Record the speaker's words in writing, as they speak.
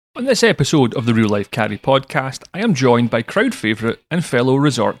On this episode of the Real Life Caddy podcast, I am joined by crowd favourite and fellow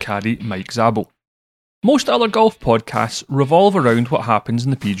resort caddy Mike Szabo. Most other golf podcasts revolve around what happens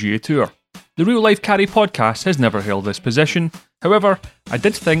in the PGA Tour. The Real Life Caddy podcast has never held this position. However, I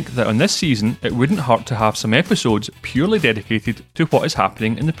did think that on this season it wouldn't hurt to have some episodes purely dedicated to what is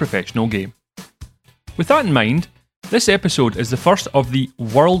happening in the professional game. With that in mind, this episode is the first of the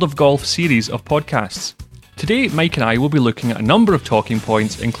World of Golf series of podcasts. Today, Mike and I will be looking at a number of talking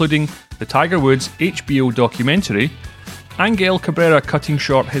points, including the Tiger Woods HBO documentary, Angel Cabrera cutting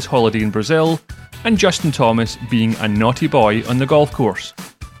short his holiday in Brazil, and Justin Thomas being a naughty boy on the golf course.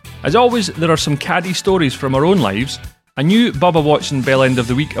 As always, there are some caddy stories from our own lives, a new Bubba Watson Bell End of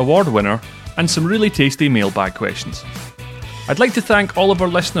the Week award winner, and some really tasty mailbag questions. I'd like to thank all of our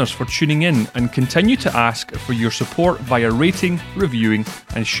listeners for tuning in and continue to ask for your support via rating, reviewing,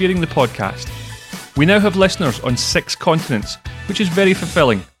 and sharing the podcast. We now have listeners on 6 continents, which is very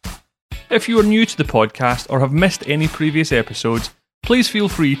fulfilling. If you are new to the podcast or have missed any previous episodes, please feel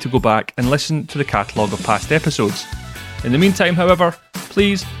free to go back and listen to the catalogue of past episodes. In the meantime, however,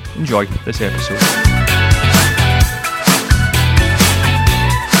 please enjoy this episode.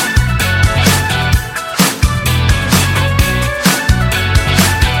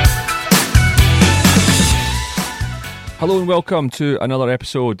 Hello and welcome to another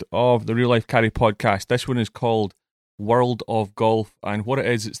episode of the Real Life Caddy podcast. This one is called World of Golf, and what it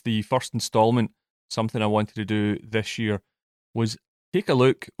is, it's the first instalment. Something I wanted to do this year was take a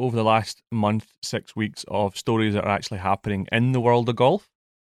look over the last month, 6 weeks of stories that are actually happening in the world of golf,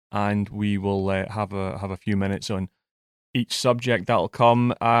 and we will have a few minutes on each subject. That'll come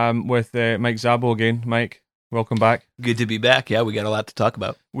with Mike Szabo again. Mike, welcome back. Good to be back. Yeah, we got a lot to talk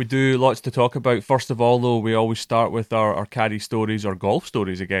about. We do lots to talk about. First of all, though, we always start with our caddy stories, or golf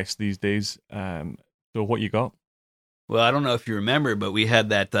stories, I guess, these days. So what you got? Well, I don't know if you remember, but we had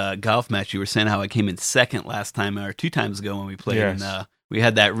that golf match. You were saying how I came in second last time, or 2 times ago when we played. Yes. And we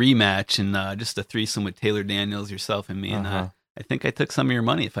had that rematch, and just a threesome with Taylor Daniels, yourself, and me. And I think I took some of your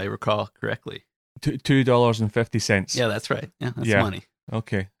money, if I recall correctly. $2.50. Yeah, that's right. Yeah, that's money.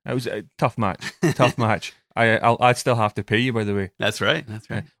 Okay. It was a tough match. Tough match. I'd still have to pay you, by the way. That's right. That's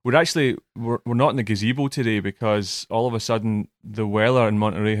right. We're not in the gazebo today because all of a sudden the weather in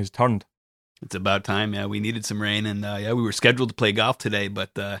Monterey has turned. It's about time. Yeah, we needed some rain, and we were scheduled to play golf today,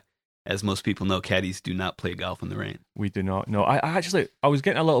 but as most people know, caddies do not play golf in the rain. We do not. No, I was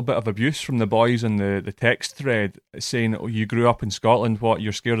getting a little bit of abuse from the boys on the text thread saying, "Oh, you grew up in Scotland. What?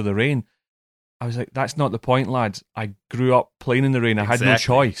 You're scared of the rain?" I was like, that's not the point, lads. I grew up playing in the rain. I had no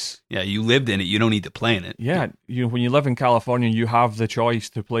choice. Yeah, you lived in it. You don't need to play in it. Yeah, when you live in California, you have the choice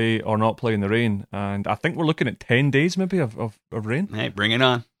to play or not play in the rain. And I think we're looking at 10 days maybe of rain. Hey, bring it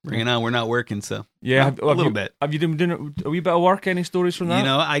on. Bring it on. We're not working, so yeah, a little bit. Have you been doing a wee bit of work? Any stories from that? You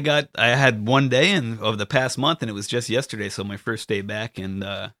know, I had one day of the past month, and it was just yesterday, so my first day back, and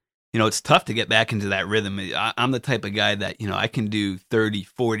it's tough to get back into that rhythm. I'm the type of guy that, I can do 30,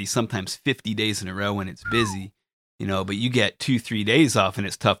 40, sometimes 50 days in a row when it's busy, but you get 2-3 days off and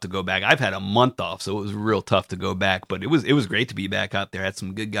it's tough to go back. I've had a month off, so it was real tough to go back, but it was great to be back out there. I had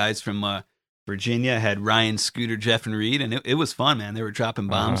some good guys from Virginia. I had Ryan, Scooter, Jeff, and Reed, and it was fun, man. They were dropping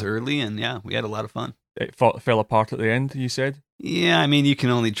bombs early, and yeah, we had a lot of fun. It fell apart at the end, you said? Yeah, I mean, you can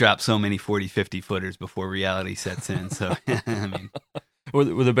only drop so many 40, 50 footers before reality sets in, so, I mean... Were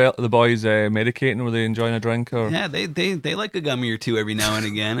the boys medicating? Were they enjoying a drink? Or? Yeah, they like a gummy or two every now and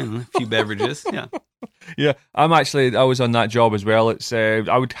again, and a few beverages. Yeah, yeah. I was on that job as well. It's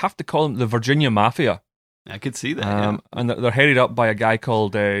I would have to call them the Virginia Mafia. I could see that. Yeah. And they're headed up by a guy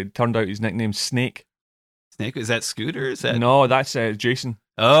called. Turned out his nickname's Snake. Snake, is that Scooter? Is that no? That's Jason.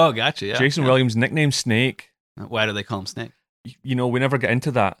 Oh, gotcha. Yeah, Jason Williams' nickname Snake. Why do they call him Snake? We never get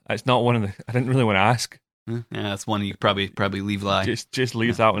into that. It's not one of the. I didn't really want to ask. Yeah, that's one you probably leave lie. Just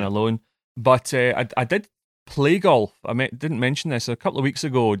leave that one alone. But I did play golf. Didn't mention this a couple of weeks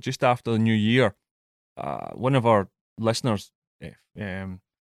ago, just after the new year. One of our listeners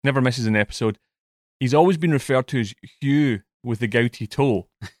never misses an episode. He's always been referred to as Hugh with the gouty toe.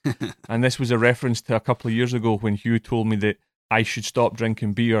 And this was a reference to a couple of years ago when Hugh told me that I should stop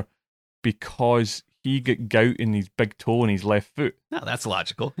drinking beer because he got gout in his big toe and his left foot. No, that's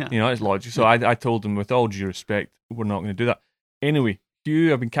logical. Yeah. It's logical. So I told him, with all due respect, we're not going to do that. Anyway,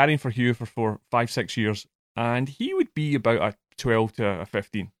 Hugh, I've been caddying for Hugh for 5-6 years, and he would be about a 12 to a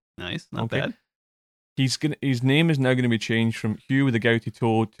 15. Nice, not bad. His name is now going to be changed from Hugh with the gouty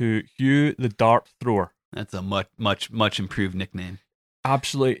toe to Hugh the dart thrower. That's a much improved nickname.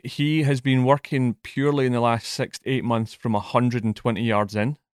 Absolutely. He has been working purely in the last 6 to 8 months from 120 yards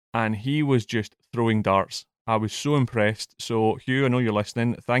in, and he was just throwing darts I was so impressed. So, Hugh, I know you're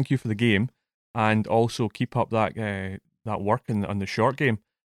listening. Thank you for the game, and also keep up that work on the short game.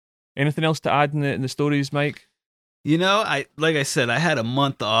 Anything else to add in the stories, Mike? Like I said, I had a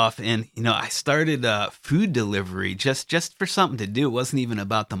month off, and I started food delivery just for something to do. It wasn't even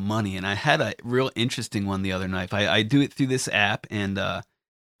about the money, and I had a real interesting one the other night. I do it through this app, and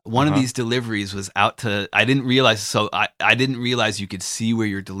one of these deliveries was out to. I didn't realize, I didn't realize you could see where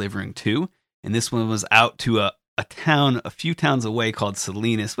you're delivering to, and this one was out to a town a few towns away called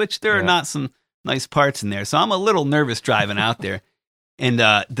Salinas, which there are not some nice parts in there. So I'm a little nervous driving out there. And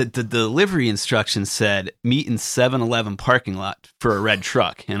the delivery instructions said, meet in 7-Eleven parking lot for a red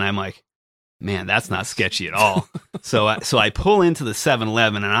truck. And I'm like, man, that's not sketchy at all. So I pull into the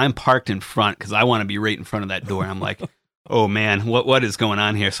 7-Eleven, and I'm parked in front because I want to be right in front of that door. I'm like, oh, man, what is going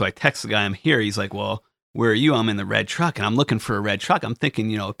on here? So I text the guy, I'm here. He's like, well, where are you? I'm in the red truck, and I'm looking for a red truck. I'm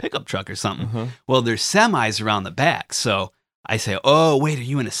thinking, a pickup truck or something. Well, there's semis around the back. So I say, oh, wait, are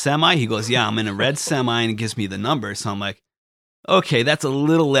you in a semi? He goes, yeah, I'm in a red semi, and he gives me the number. So I'm like, okay, that's a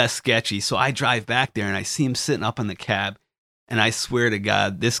little less sketchy. So I drive back there, and I see him sitting up in the cab, and I swear to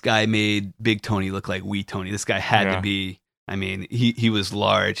God, this guy made Big Tony look like Wee Tony. This guy had to be, he was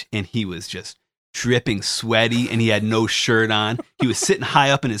large, and he was just dripping sweaty, and he had no shirt on. He was sitting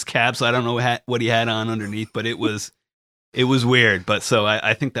high up in his cab, so I don't know what he had on underneath, but it was weird. But so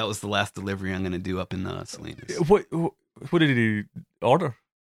I think that was the last delivery I'm going to do up in Salinas. What did he order?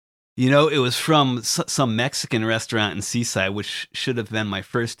 It was from some Mexican restaurant in Seaside, which should have been my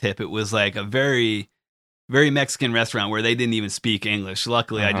first tip. It was like a very, very Mexican restaurant where they didn't even speak English.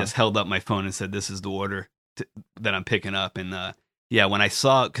 Luckily, I just held up my phone and said, this is the order that I'm picking up. And when I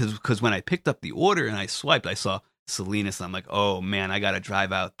saw, because when I picked up the order and I swiped, I saw Salinas. I'm like, oh man, I got to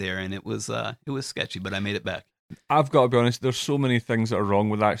drive out there. And it was sketchy, but I made it back. I've got to be honest, there's so many things that are wrong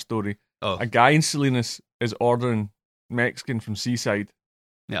with that story. Oh. A guy in Salinas is ordering Mexican from Seaside.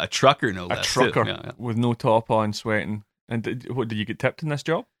 Yeah, a trucker, no less. A trucker with no top on, sweating. And did you get tipped in this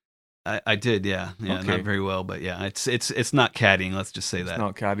job? I did, yeah. Okay. Not very well, but yeah, it's not caddying. Let's just say that. It's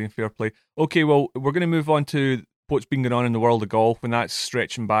not caddying, fair play. Okay, well, we're going to move on to what's been going on in the world of golf, and that's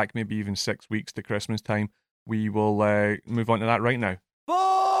stretching back maybe even 6 weeks to Christmas time. We will move on to that right now.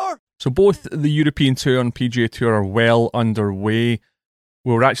 4! So both the European Tour and PGA Tour are well underway.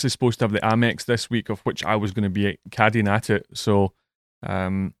 We were actually supposed to have the Amex this week, of which I was going to be caddying at it, so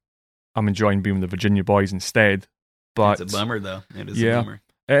I'm enjoying being with the Virginia boys instead. But it's a bummer, though. It is a bummer.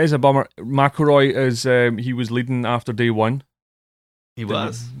 It is a bummer. McIlroy he was leading after day one. He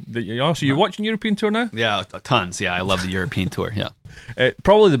was. So you're watching European Tour now? Yeah, tons. Yeah, I love the European Tour. Yeah.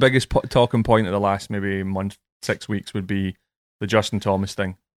 Probably the biggest talking point of the last maybe month, 6 weeks would be the Justin Thomas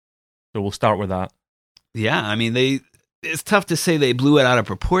thing. So we'll start with that. Yeah, I mean, it's tough to say they blew it out of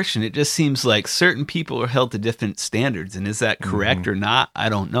proportion. It just seems like certain people are held to different standards. And is that correct or not? I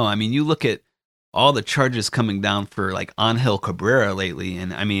don't know. I mean, you look at all the charges coming down for like Angel Cabrera lately,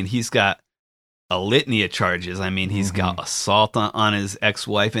 and I mean, he's got a litany of charges. I mean, he's got assault on his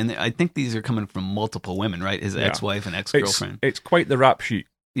ex-wife, and I think these are coming from multiple women, right? His ex-wife and ex-girlfriend. It's quite the rap sheet.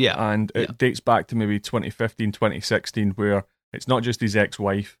 Yeah. And it dates back to maybe 2015, 2016, where it's not just his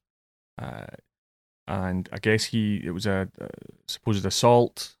ex-wife. And I guess it was a supposed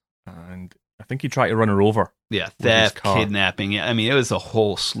assault, and I think he tried to run her over. Yeah, theft, kidnapping. Yeah, I mean, it was a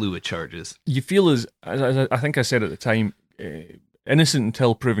whole slew of charges. You feel as I think I said at the time, innocent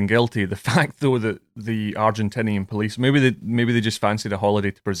until proven guilty. The fact, though, that the Argentinian police maybe they just fancied a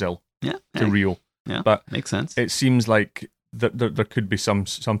holiday to Brazil, to Rio. Yeah, but makes sense. It seems like there could be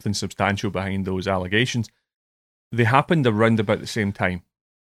something substantial behind those allegations. They happened around about the same time,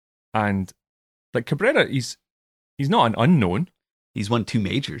 and like Cabrera, he's not an unknown. He's won 2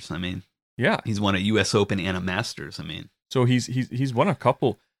 majors. I mean, yeah, he's won a U.S. Open and a Masters. I mean, so he's won a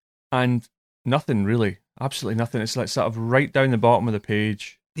couple, and nothing really, absolutely nothing. It's like sort of right down the bottom of the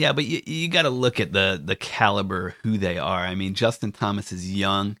page. Yeah, but you got to look at the caliber who they are. I mean, Justin Thomas is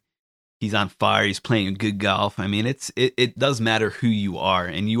young. He's on fire. He's playing good golf. I mean, it does matter who you are,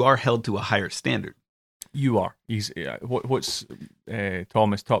 and you are held to a higher standard. You are. He's what's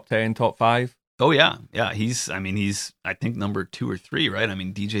Thomas, top 10, top 5? Oh yeah. He's I think number 2 or 3, right? I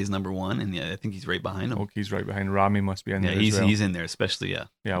mean, DJ's number 1, and I think he's right behind him. Okay, he's right behind Rami. Must be in there. Yeah, as well. He's in there, especially. Yeah.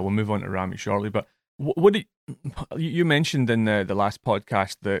 Yeah, we'll move on to Rami shortly. But what you mentioned in the last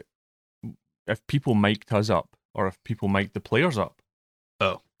podcast that if people mic'd us up or if people mic'd the players up,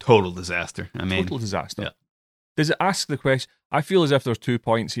 total disaster. I mean, total disaster. Yeah. Does it ask the question? I feel as if there's 2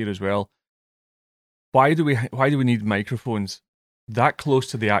 points here as well. Why do we need microphones that close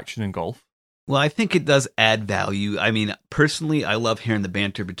to the action in golf? Well, I think it does add value. I mean, personally, I love hearing the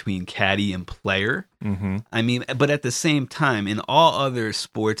banter between caddy and player. Mm-hmm. I mean, but at the same time, in all other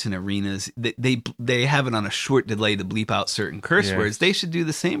sports and arenas, they have it on a short delay to bleep out certain curse words. They should do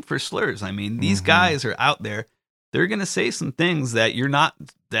the same for slurs. I mean, these guys are out there. They're going to say some things that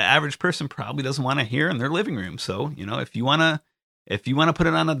the average person probably doesn't want to hear in their living room. So, if you want to put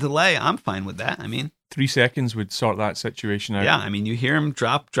it on a delay, I'm fine with that. I mean, 3 seconds would sort that situation out. Yeah, I mean, you hear him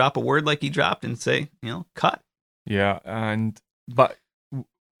drop a word like he dropped and say, cut. Yeah, but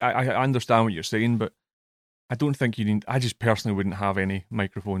I understand what you're saying, but I don't think you need. I just personally wouldn't have any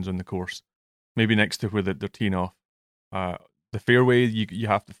microphones on the course. Maybe next to where they're teeing off. The fairway, you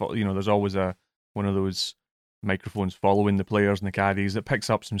have to follow. There's always one of those microphones following the players and the caddies that picks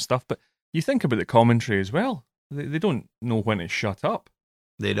up some stuff. But you think about the commentary as well. They don't know when to shut up.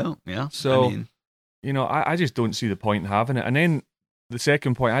 They don't. Yeah. So. I mean, I just don't see the point in having it. And then the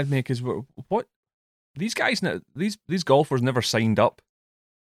second point I'd make is what these guys, these golfers never signed up.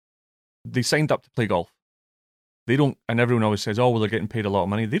 They signed up to play golf. They don't, and everyone always says, "Oh, well, they're getting paid a lot of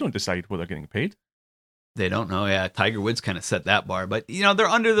money." They don't decide what they're getting paid. They don't know. Yeah, Tiger Woods kind of set that bar, but they're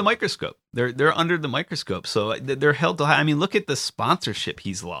under the microscope. They're under the microscope, so they're held to high. I mean, look at the sponsorship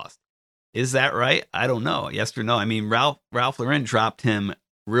he's lost. Is that right? I don't know. Yes or no? I mean, Ralph Lauren dropped him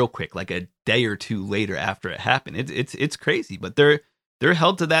real quick, like a day or two later after it happened. It's crazy, but they're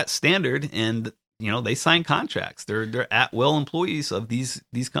held to that standard, and they sign contracts. They're at will employees of these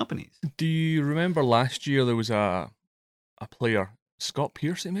companies. Do you remember last year there was a player, Scott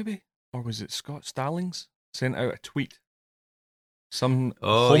Piercy maybe, or was it Scott Stallings, sent out a tweet, some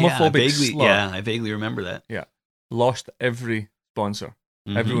homophobic slur. Yeah, I vaguely remember that. Yeah, lost every sponsor.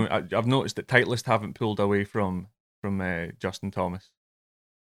 Mm-hmm. Everyone. I've noticed that Titleist haven't pulled away from Justin Thomas.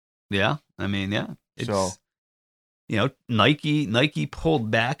 Yeah, I mean, yeah. Nike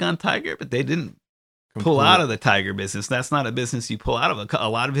pulled back on Tiger, but they didn't pull out of the Tiger business. That's not a business you pull out of. A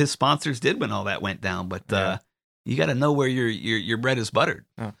lot of his sponsors did when all that went down, but you got to know where your bread is buttered.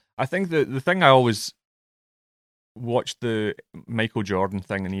 I think the thing I always watched the Michael Jordan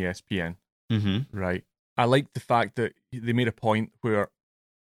thing on ESPN, right? I liked the fact that they made a point where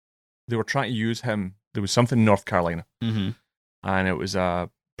they were trying to use him. There was something in North Carolina, and it was a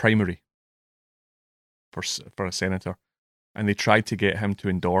primary for a senator, and they tried to get him to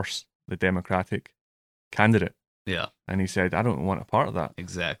endorse the Democratic candidate. Yeah. And he said, I don't want a part of that.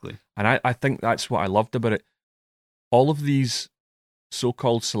 Exactly. And I think that's what I loved about it. All of these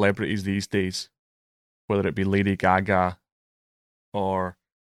so-called celebrities these days, whether it be Lady Gaga or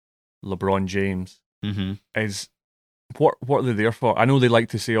LeBron James, is what are they there for? I know they like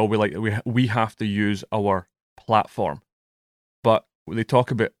to say, we have to use our platform. But they talk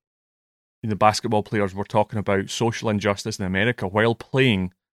about, the basketball players were talking about social injustice in America while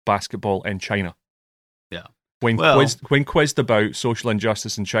playing basketball in China. Yeah. When quizzed about social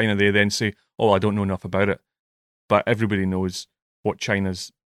injustice in China, they then say, "Oh, I don't know enough about it." But everybody knows what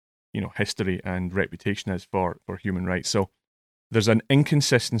China's, history and reputation is for human rights. So there's an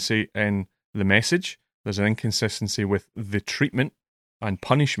inconsistency in the message. There's an inconsistency with the treatment and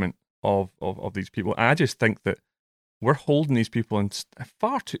punishment of these people. And I just think that we're holding these people in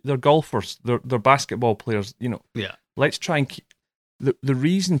far too. They're golfers. They're basketball players. Yeah. Let's try and keep. The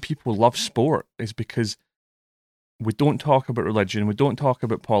reason people love sport is because we don't talk about religion. We don't talk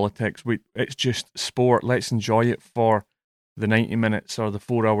about politics. It's just sport. Let's enjoy it for the 90 minutes or the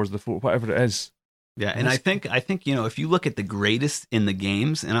 4 hours, whatever it is. Yeah, and I think if you look at the greatest in the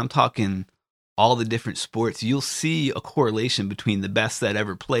games, and I'm talking all the different sports, you'll see a correlation between the best that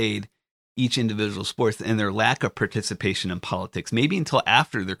ever played each individual sports and their lack of participation in politics. Maybe until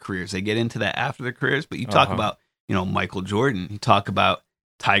after their careers, they get into that after their careers. But you talk about Michael Jordan, you talk about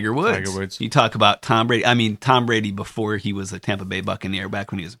Tiger Woods. You talk about Tom Brady. I mean, Tom Brady before he was a Tampa Bay Buccaneer,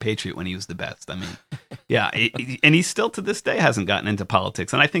 back when he was a Patriot, when he was the best. I mean, yeah. And he still to this day hasn't gotten into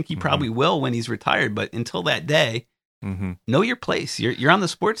politics. And I think he probably will when he's retired. But until that day, know your place. You're on the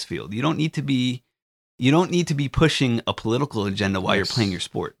sports field. You don't need to be pushing a political agenda while you're playing your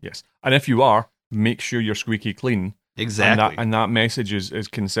sport. Yes. And if you are, make sure you're squeaky clean. Exactly. And that message is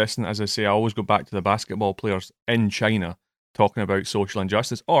consistent. As I say, I always go back to the basketball players in China talking about social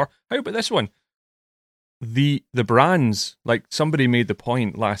injustice. Or how about this one? The brands, like somebody made the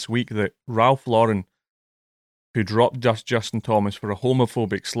point last week that Ralph Lauren, who dropped Justin Thomas for a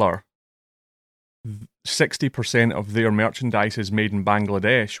homophobic slur, 60% of their merchandise is made in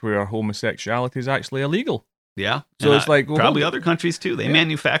Bangladesh, where homosexuality is actually illegal. Yeah. So it's like... probably other countries too. They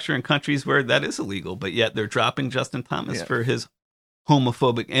manufacture in countries where that is illegal, but yet they're dropping Justin Thomas for his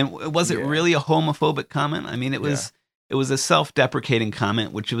homophobic... And was it really a homophobic comment? I mean, it was it was a self-deprecating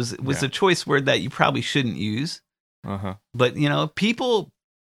comment, which was a choice word that you probably shouldn't use. But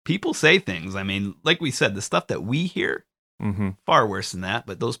people say things. I mean, like we said, the stuff that we hear, far worse than that.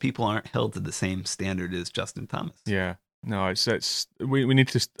 But those people aren't held to the same standard as Justin Thomas. Yeah, no, it's we need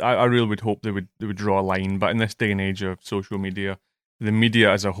to. I really would hope they would draw a line. But in this day and age of social media, the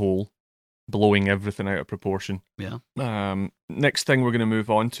media as a whole blowing everything out of proportion. Yeah. Next thing we're going to move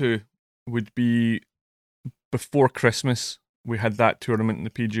on to would be before Christmas. We had that tournament in the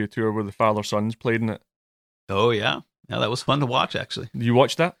PGA Tour where the father-sons played in it. Oh yeah, that was fun to watch. Actually, you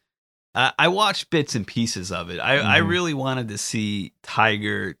watched that? I watched bits and pieces of it. I really wanted to see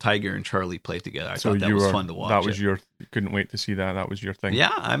Tiger and Charlie play together. I thought that was fun to watch. That was you couldn't wait to see that. That was your thing.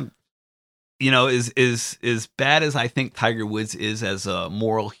 Yeah, I'm. As bad as I think Tiger Woods is as a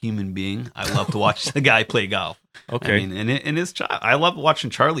moral human being, I love to watch the guy play golf. Okay. I mean, and his child, I love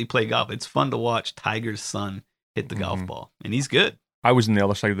watching Charlie play golf. It's fun to watch Tiger's son hit the golf ball, and he's good. I was on the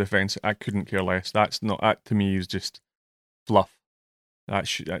other side of the fence. I couldn't care less. That to me is just fluff.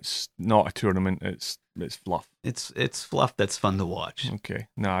 That's not a tournament. It's fluff. It's fluff that's fun to watch. Okay.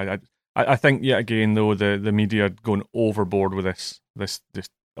 No, I think yet again though the media going overboard with this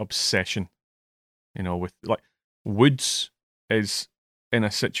obsession. With like Woods is in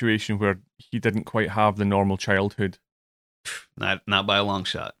a situation where he didn't quite have the normal childhood. Not by a long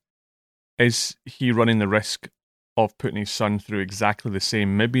shot. Is he running the risk of putting his son through exactly the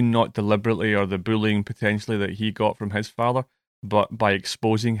same, maybe not deliberately or the bullying potentially that he got from his father, but by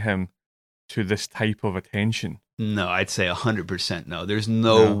exposing him to this type of attention? No, I'd say 100% no. There's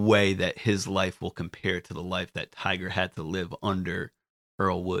no way that his life will compare to the life that Tiger had to live under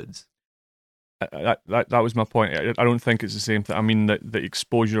Earl Woods. That was my point. I don't think it's the same thing. I mean, the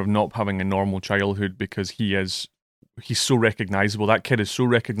exposure of not having a normal childhood because he's so recognizable. That kid is so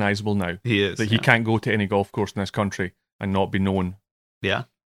recognizable now. He is. That he can't go to any golf course in this country and not be known. Yeah,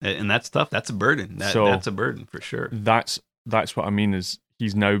 and that's tough. That's a burden. That's a burden for sure. That's what I mean is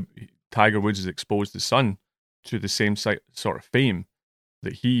Tiger Woods has exposed his son to the same sort of fame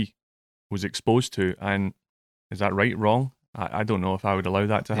that he was exposed to. And is that right, wrong? I don't know if I would allow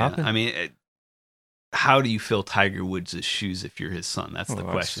that to happen. I mean, how do you fill Tiger Woods' shoes if you're his son? That's the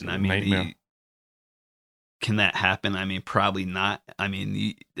question. I mean, can that happen? I mean, probably not. I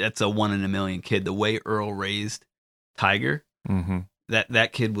mean, that's a 1 in a million kid. The way Earl raised Tiger,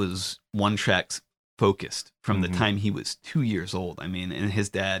 that kid was one track focused from the time he was 2 years old. I mean, and his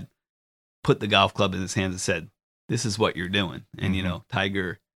dad put the golf club in his hands and said, "This is what you're doing." And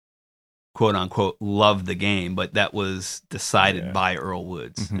Tiger, quote unquote, loved the game, but that was decided by Earl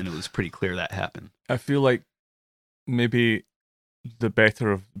Woods, and it was pretty clear that happened. I feel like maybe the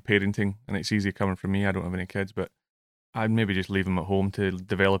better of parenting, and it's easy coming from me, I don't have any kids, but I'd maybe just leave him at home to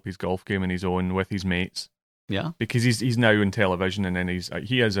develop his golf game on his own with his mates. Yeah, because he's now on television, and then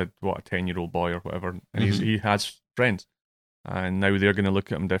he has a 10-year-old boy or whatever, and he has friends, and now they're going to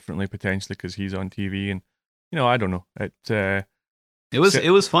look at him differently potentially because he's on TV, and I don't know. It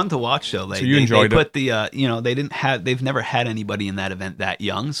was fun to watch though. So you enjoyed it. Put they've never had anybody in that event that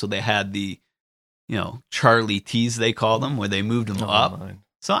young, so they had the Charlie tees they call them, where they moved him up. Man.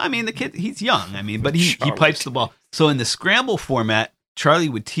 So I mean the kid, he's young. I mean, but he pipes the ball. So in the scramble format, Charlie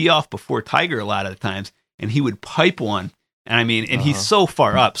would tee off before Tiger a lot of the times, and he would pipe one. And I mean, and he's so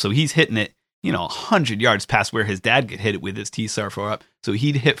far up, so he's hitting it 100 yards past where his dad could hit it with his tee so far up. So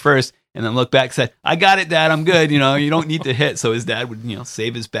he'd hit first and then look back and say, "I got it, Dad. I'm good. You don't need to hit." So his dad would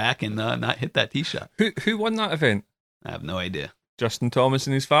save his back and not hit that tee shot. Who won that event? I have no idea. Justin Thomas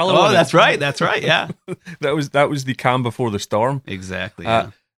and his father. Oh, that's right. That's right. Yeah. that was the calm before the storm. Exactly.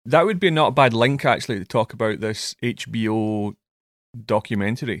 Yeah. That would be not a bad link actually to talk about this HBO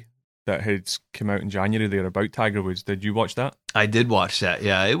documentary that had come out in January there about Tiger Woods. Did you watch that? I did watch that.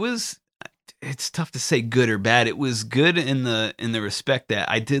 Yeah, it's tough to say good or bad. It was good in the respect that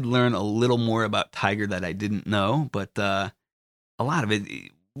I did learn a little more about Tiger that I didn't know, but a lot of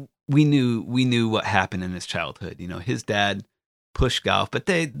it we knew what happened in his childhood. His dad pushed golf, but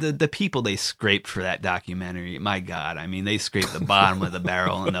the people they scraped for that documentary, my God, I mean, they scraped the bottom of the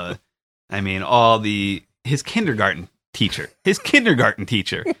barrel, and his kindergarten teacher,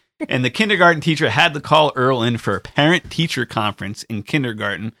 and the kindergarten teacher had to call Earl in for a parent-teacher conference in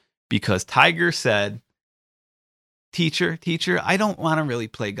kindergarten because Tiger said, teacher, I don't want to really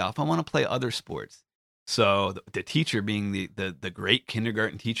play golf. I want to play other sports. So the teacher, being the great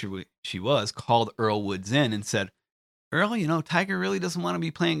kindergarten teacher she was, called Earl Woods in and said, "Earl, Tiger really doesn't want to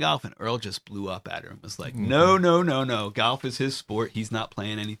be playing golf." And Earl just blew up at her and was like, no. Golf is his sport. He's not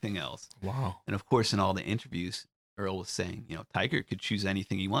playing anything else. Wow. And of course, in all the interviews, Earl was saying, Tiger could choose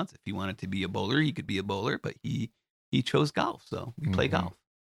anything he wants. If he wanted to be a bowler, he could be a bowler, but he he chose golf. So we play golf.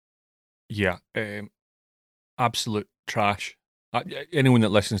 Yeah, absolute trash. Anyone that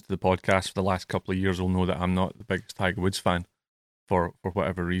listens to the podcast for the last couple of years will know that I'm not the biggest Tiger Woods fan for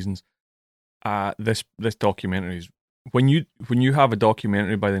whatever reasons. This documentary is when you have a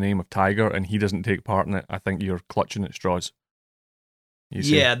documentary by the name of Tiger and he doesn't take part in it, I think you're clutching at straws.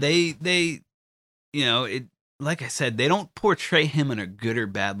 Yeah, they it, like I said, they don't portray him in a good or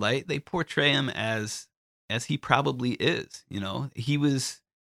bad light. They portray him as he probably is. He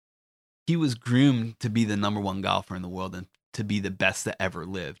was groomed to be the number one golfer in the world and to be the best that ever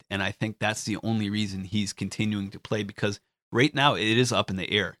lived. And I think that's the only reason he's continuing to play, because right now it is up in the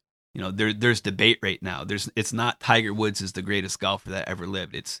air. There's debate right now. It's not Tiger Woods is the greatest golfer that ever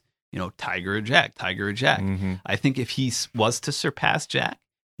lived. It's, Tiger or Jack. Mm-hmm. I think if he was to surpass Jack,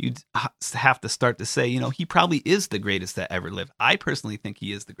 you'd have to start to say, he probably is the greatest that ever lived. I personally think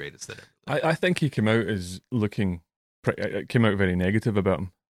he is the greatest that ever lived. I think he came out very negative about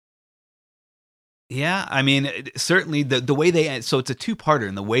him. Yeah, I mean, certainly the way they end, so it's a two-parter,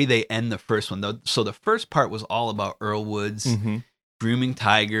 and the way they end the first one. So the first part was all about Earl Woods grooming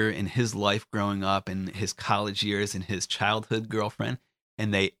Tiger and his life growing up and his college years and his childhood girlfriend,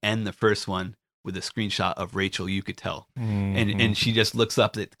 and they end the first one with a screenshot of Rachel Yucatel, and she just looks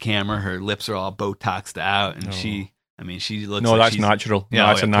up at the camera. Her lips are all Botoxed out, and she looks. No, that's natural. Yeah,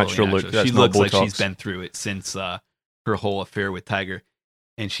 that's a natural totally look. Natural. She looks like she's Botox. been through it since her whole affair with Tiger,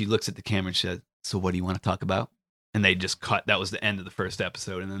 and she looks at the camera and she says, "So what do you want to talk about?" And they just cut. That was the end of the first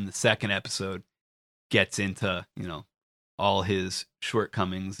episode, and then the second episode gets into all his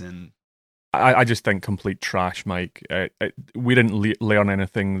shortcomings. And I just think complete trash, Mike. We didn't learn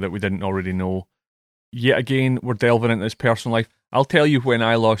anything that we didn't already know. Yet again, we're delving into his personal life. I'll tell you when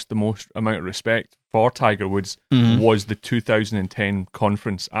I lost the most amount of respect for Tiger Woods was the 2010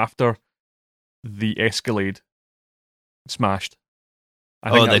 conference after the Escalade smashed.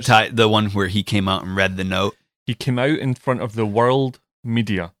 The one where he came out and read the note. He came out in front of the world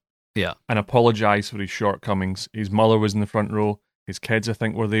media, and apologized for his shortcomings. His mother was in the front row. His kids, I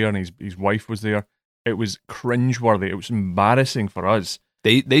think, were there, and his wife was there. It was cringeworthy. It was embarrassing for us.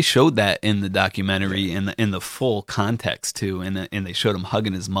 They showed that in the documentary in the full context too, and they showed him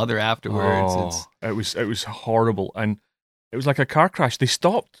hugging his mother afterwards. It was horrible, and it was like a car crash. They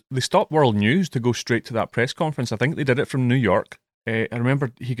stopped World News to go straight to that press conference. I think they did it from New York. I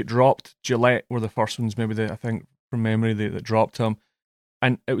remember he got dropped. Gillette were the first ones, maybe I think from memory that dropped him,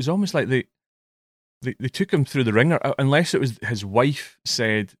 and it was almost like they took him through the ringer. Unless it was his wife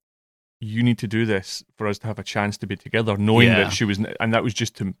said, "You need to do this for us to have a chance to be together," knowing that she was, and that was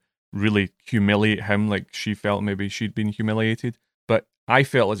just to really humiliate him, like she felt maybe she'd been humiliated. But I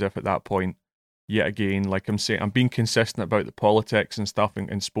felt as if at that point, yet again, like I'm saying, I'm being consistent about the politics and stuff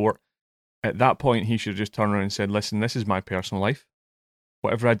in sport. At that point, he should have just turned around and said, "Listen, this is my personal life.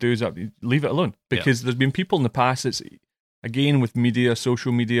 Whatever I do is leave it alone." Because there's been people in the past. It's again with media,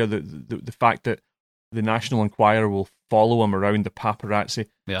 social media, the fact that the National Enquirer will follow him around, the paparazzi.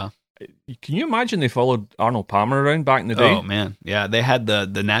 Yeah. Can you imagine they followed Arnold Palmer around back in the day? Oh man, yeah. They had the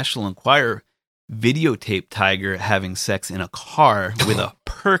National Enquirer videotape Tiger having sex in a car with a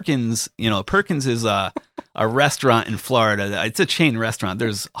Perkins. Perkins is a restaurant in Florida. It's a chain restaurant.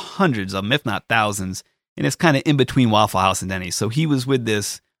 There's hundreds of them, if not thousands, and it's kind of in between Waffle House and Denny's. So he was with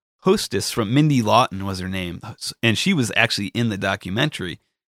this hostess from Mindy Lawton was her name, and she was actually in the documentary.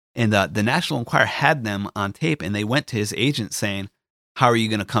 And the National Enquirer had them on tape, and they went to his agent saying, "How are you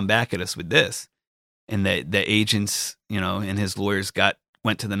going to come back at us with this?" And the agents, and his lawyers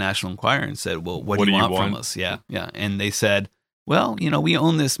went to the National Enquirer and said, "Well, what do you want from us?" Yeah. And they said, "Well, we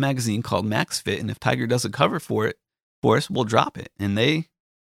own this magazine called MaxFit, and if Tiger does a cover for us, we'll drop it." And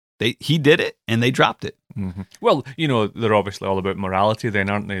he did it, and they dropped it. Mm-hmm. Well, they're obviously all about morality then,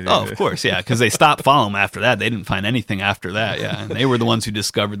 aren't they? Oh, of course, yeah, because they stopped following him after that. They didn't find anything after that, yeah. And they were the ones who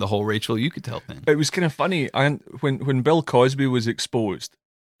discovered the whole Rachel Yucatel thing. It was kind of funny. And when Bill Cosby was exposed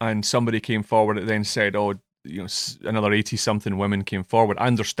and somebody came forward and then said, another 80-something women came forward, I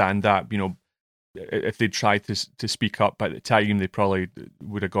understand that, if they tried to speak up at the time, they probably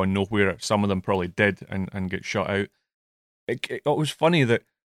would have gone nowhere. Some of them probably did and get shut out. It was funny that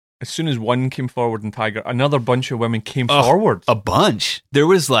as soon as one came forward in Tiger, another bunch of women came forward. A bunch. There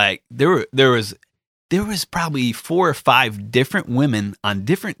was probably 4 or 5 different women on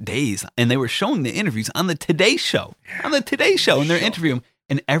different days, and they were showing the interviews on the Today Show. And they're interviewing him,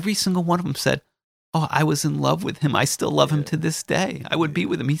 and every single one of them said, "Oh, I was in love with him. I still love him to this day. I would be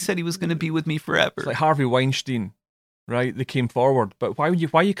with him. He said he was going to be with me forever." It's like Harvey Weinstein, right? They came forward, but why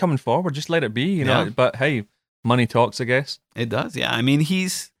are you coming forward? Just let it be, Yeah. But hey, money talks, I guess. It does, yeah. I mean,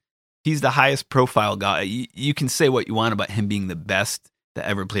 he's he's the highest profile guy. You can say what you want about him being the best that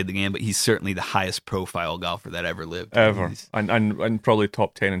ever played the game, but he's certainly the highest profile golfer that ever lived. Ever. And probably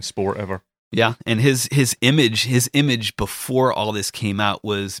top 10 in sport ever. Yeah, and his image before all this came out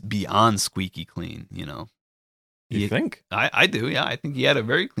was beyond squeaky clean, you know. You think? I do, yeah. I think he had a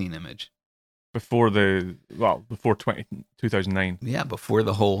very clean image. Before 2009. Yeah, before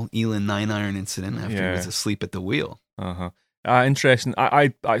the whole Elin 9-iron incident after he was asleep at the wheel. Uh-huh. Interesting.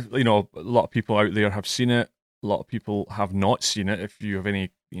 I you know, a lot of people out there have seen it. A lot of people have not seen it. If you have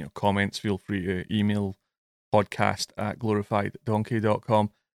any, you know, comments, feel free to email podcast@glorifieddonkey.com.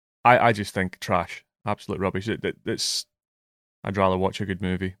 I just think trash, absolute rubbish. It's I'd rather watch a good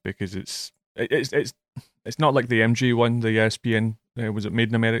movie because it's not like the MG one, the ESPN. Was it Made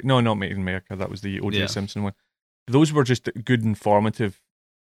in America? No, not Made in America. That was the O.J. Simpson one. Those were just good, informative,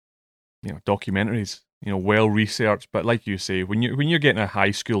 you know, documentaries. You know, well researched. But like you say, when you're getting a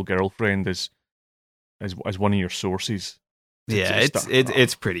high school girlfriend as one of your sources.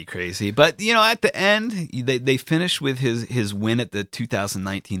 It's pretty crazy. But, you know, at the end, they finished with his win at the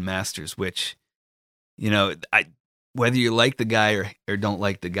 2019 Masters, which, you know, whether you like the guy or don't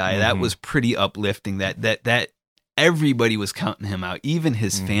like the guy, that was pretty uplifting. That everybody was counting him out. Even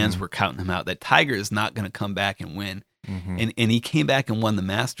his fans were counting him out, that Tiger is not going to come back and win. And he came back and won the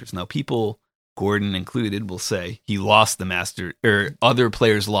Masters. Now, people, Gordon included, will say he lost the Masters, or other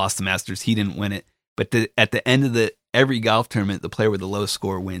players lost the Masters. He didn't win it. But at the end of every golf tournament, the player with the lowest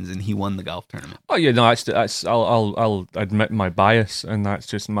score wins, and he won the golf tournament. Oh yeah, no, that's I'll admit my bias, and that's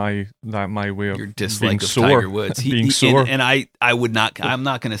just my way of your dislike being of sore. Tiger Woods. Being sore. And I would not. I'm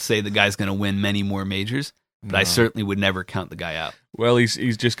not going to say the guy's going to win many more majors, but I certainly would never count the guy out. Well,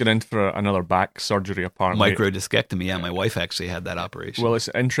 he's just got in for another back surgery apparently. Microdiscectomy. Yeah, my wife actually had that operation. Well, it's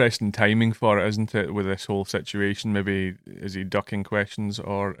interesting timing for it, isn't it? With this whole situation, maybe is he ducking questions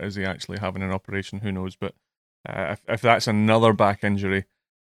or is he actually having an operation? Who knows? But if that's another back injury,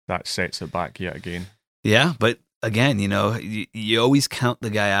 that sets it back yet again. Yeah, but again, you know, you always count the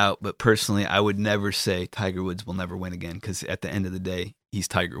guy out. But personally, I would never say Tiger Woods will never win again, because at the end of the day, he's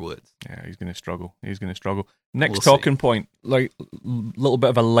Tiger Woods. Yeah, he's going to struggle. Next talking point, like a little bit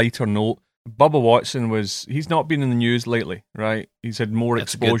of a lighter note. Bubba Watson he's not been in the news lately, right? He's had more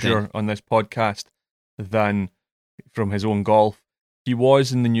exposure on this podcast than from his own golf. He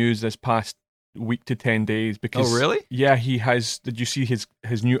was in the news this past week to 10 days because... Oh, really? Yeah, he has... Did you see his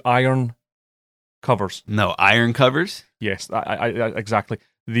new iron covers? No, iron covers? Yes, I exactly.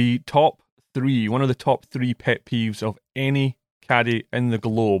 The top three, one of the top three pet peeves of any caddy in the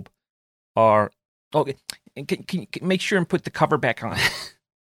globe are... Okay, can you make sure and put the cover back on?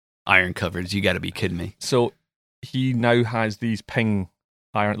 Iron covers, you got to be kidding me. So he now has these ping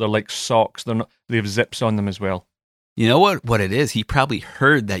iron. They're like socks. They have zips on them as well. You know what it is? He probably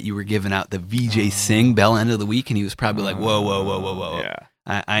heard that you were giving out the VJ Singh Bell End of the Week, and he was probably like, whoa. Yeah.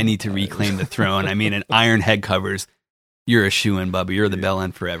 I need to reclaim the throne. I mean, an iron head covers, you're a shoo-in, Bubba. You're the Bell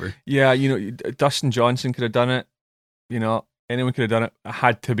End forever. Yeah, you know, Dustin Johnson could have done it. You know, anyone could have done it. It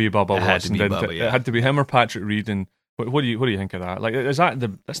had to be Bubba Watson. It had to be him or Patrick Reed. And what do you think of that? Like,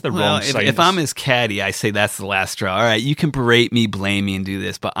 that's the wrong sign? If I'm his caddy, I say that's the last straw. All right, you can berate me, blame me, and do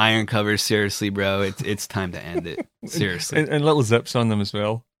this, but iron covers, seriously, bro, it's time to end it. Seriously, and little zips on them as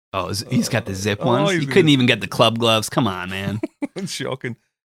well. Oh, he's got the zip ones. You couldn't even get the club gloves. Come on, man. It's shocking.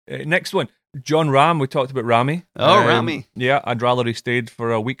 Next one, John Rahm. We talked about Rami. Oh, Rami. Yeah, I'd rather he stayed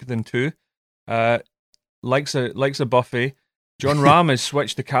for a week than two. Likes a buffet. John Rahm has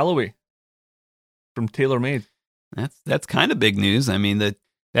switched to Callaway from TaylorMade. That's kind of big news. I mean, they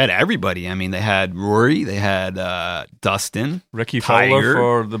had everybody. I mean, they had Rory, they had Dustin, Ricky Tiger.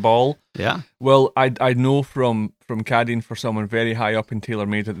 Fowler for the ball. Yeah. Well, I know from caddying for someone very high up in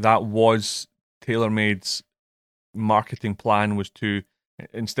TaylorMade that was TaylorMade's marketing plan was to,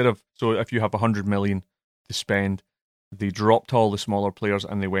 instead of, so if you have 100 million to spend, they dropped all the smaller players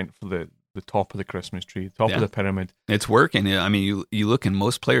and they went for the top of the Christmas tree, top of the pyramid. It's working. I mean, you look in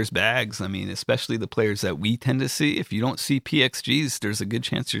most players' bags. I mean, especially the players that we tend to see. If you don't see PXGs, there's a good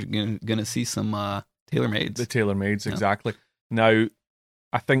chance you're going to see some TaylorMades. The TaylorMades, exactly. Now,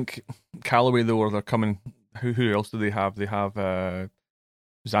 I think Callaway, though, they're coming. Who else do they have? They have Xander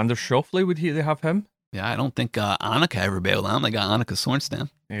Schauffele. They have him? Yeah, I don't think Annika ever bailed on. They got Annika Sorenstam.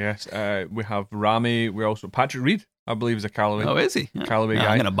 Yes, we have Rami. We also Patrick Reed, I believe, is a Callaway. Oh, is he? Yeah. Callaway guy.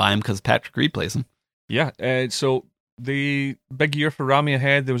 I'm going to buy him because Patrick Reed plays him. Yeah, so the big year for Rami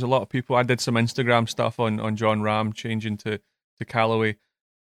ahead. There was a lot of people. I did some Instagram stuff on John Rahm changing to Callaway.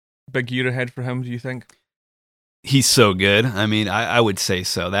 Big year ahead for him, do you think? He's so good. I mean, I would say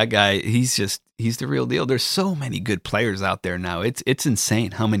so. That guy, he's the real deal. There's so many good players out there now. It's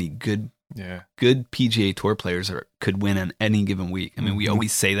insane how many good PGA Tour players could win on any given week. I mean, we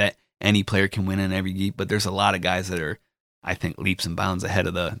always say that any player can win in every week, but there's a lot of guys that are, I think, leaps and bounds ahead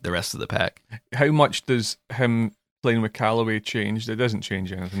of the rest of the pack. How much does him playing with Callaway change? It doesn't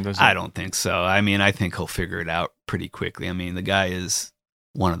change anything, does it? I don't think so. I mean, I think he'll figure it out pretty quickly. I mean, the guy is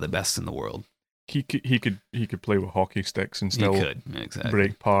one of the best in the world. He could play with hockey sticks and still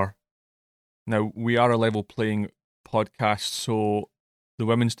break par. Now, we are a level playing podcast, so the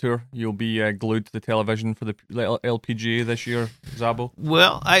women's tour, you'll be glued to the television for the LPGA this year, Zabo?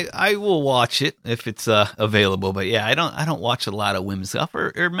 Well, I will watch it if it's available, but yeah, I don't watch a lot of women's golf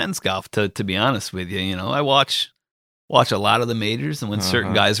or men's golf to be honest with you. You know, I watch a lot of the majors and when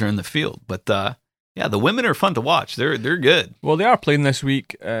certain guys are in the field, but yeah, the women are fun to watch. They're good. Well, they are playing this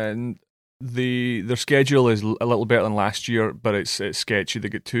week, and their schedule is a little better than last year, but it's sketchy. They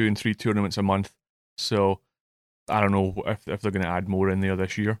get 2 and 3 tournaments a month, so I don't know if they're going to add more in there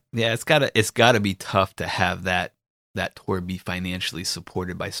this year. Yeah, it's gotta be tough to have that tour be financially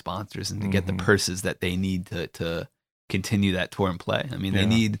supported by sponsors and to get the purses that they need to continue that tour and play. I mean,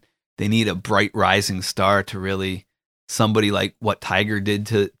 they need a bright rising star to really, somebody like what Tiger did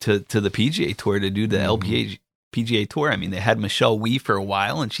to the PGA Tour to do the PGA Tour. I mean, they had Michelle Wie for a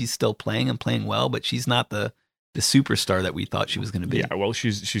while, and she's still playing and playing well, but she's not the superstar that we thought she was going to be. Yeah, well,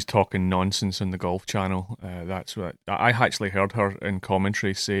 she's talking nonsense on the Golf Channel. That's what I actually heard her in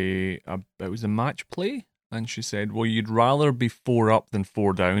commentary say. It was a match play, and she said, "Well, you'd rather be 4 up than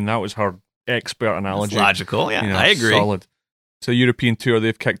 4 down." That was her expert analogy. That's logical, yeah, I agree. Solid. So European Tour,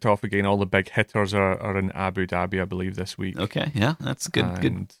 they've kicked off again. All the big hitters are in Abu Dhabi, I believe, this week. Okay, yeah, that's a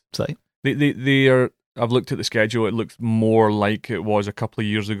good site. They are. I've looked at the schedule. It looks more like it was a couple of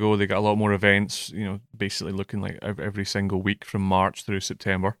years ago. They got a lot more events. You know, basically looking like every single week from March through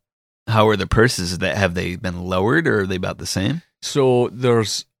September. How are the purses? Have they been lowered, or are they about the same? So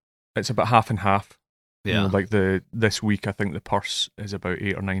it's about half and half. Yeah, you know, like this week, I think the purse is about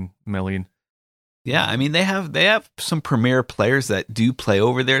 8 or 9 million. Yeah, I mean they have some premier players that do play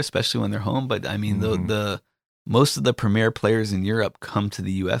over there, especially when they're home. But I mean the most of the premier players in Europe come to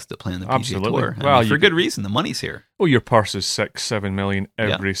the U.S. to play on the PGA Tour. I mean, for good reason. The money's here. Well, your purse is 6-7 million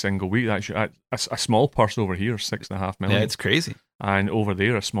every single week. Actually, a small purse over here is 6.5 million. Yeah, it's crazy. And over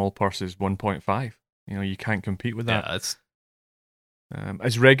there, a small purse is 1.5. You know, you can't compete with that. Yeah, that's.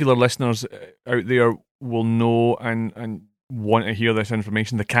 As regular listeners out there will know and want to hear this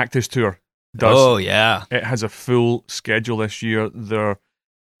information, the Cactus Tour does. Oh yeah, it has a full schedule this year. They're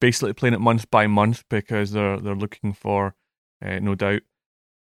basically playing it month by month because they're looking for, no doubt,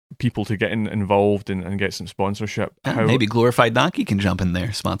 people to get involved and get some sponsorship. Maybe Glorified Donkey can jump in there,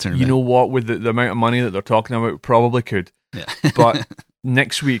 sponsoring. You know what? With the amount of money that they're talking about, probably could. Yeah. But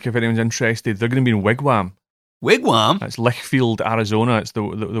next week, if anyone's interested, they're going to be in Wigwam. Wigwam? It's Lichfield, Arizona. It's the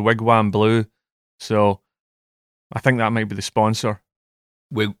Wigwam Blue. So I think that might be the sponsor.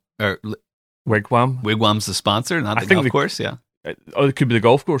 Wigwam. Wigwam's the sponsor, not the golf course. Yeah. It could be the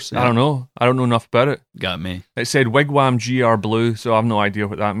golf course. Yeah. I don't know. I don't know enough about it. Got me. It said Wigwam GR Blue, so I have no idea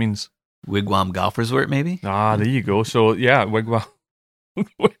what that means. Wigwam Golf Resort, maybe? Ah, there you go. So, yeah, Wigwam.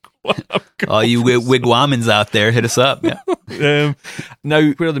 All you Wigwamins out there, hit us up. Yeah.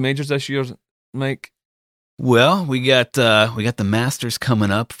 Now, where are the majors this year, Mike? Well, we got the Masters coming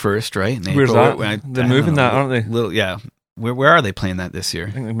up first, right? Where's that? They're moving that, aren't they? Yeah. Where are they playing that this year?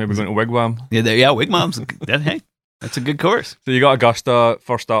 I think they're maybe going to Wigwam. Yeah, Wigwam's. Hey. That's a good course. So you got Augusta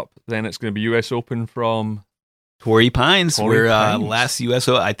first up. Then it's going to be U.S. Open from Torrey Pines. Last U.S.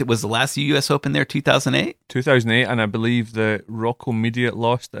 I think was the last U.S. Open there 2008. 2008, and I believe the Rocco Mediate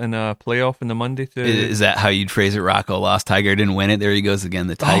lost in a playoff in the Monday. Is that how you'd phrase it? Rocco lost. Tiger didn't win it. There he goes again.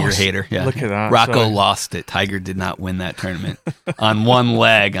 The Tiger hater. Yeah, look at that. Rocco lost it. Tiger did not win that tournament on one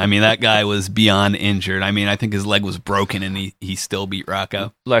leg. I mean, that guy was beyond injured. I mean, I think his leg was broken, and he still beat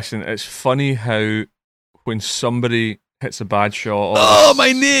Rocco. Listen, it's funny how, when somebody hits a bad shot,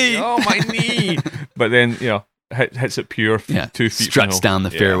 my knee! But then, hits it pure 2 feet. Struts down the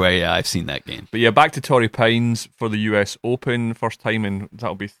fairway. Yeah, I've seen that game. But yeah, back to Torrey Pines for the US Open, first time in,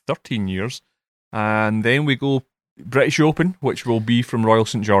 that'll be 13 years. And then we go British Open, which will be from Royal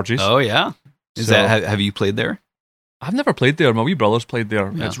St George's. Oh, yeah. Have you played there? I've never played there. My wee brother's played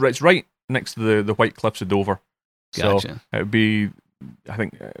there. Yeah. It's right next to the White Cliffs of Dover. Gotcha. So it would be, I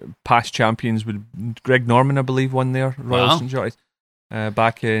think, past champions Greg Norman, I believe, won there, Royal St George's,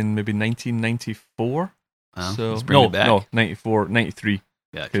 back in maybe 1994. Wow. So let's bring it back. No, 94, 93,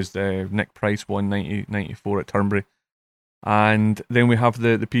 because gotcha. Nick Price won 94 at Turnberry. And then we have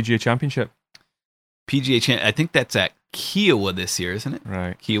the PGA Championship. PGA Champ. I think that's at Kiowa this year, isn't it?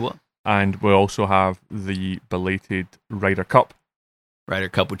 Right. Kiowa. And we also have the belated Ryder Cup. Ryder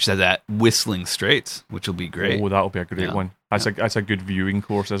Cup, which is at Whistling Straits, which will be great. Oh, that'll be a great one. That's a good viewing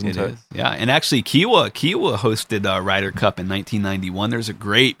course, isn't it? It is. Yeah, and actually Kiowa hosted Ryder Cup in 1991. There's a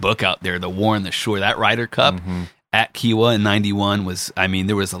great book out there, The War on the Shore. That Ryder Cup at Kiowa in 91 was,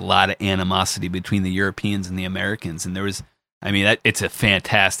 there was a lot of animosity between the Europeans and the Americans. And there was, it's a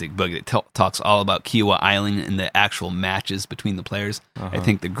fantastic book. It talks all about Kiowa Island and the actual matches between the players. I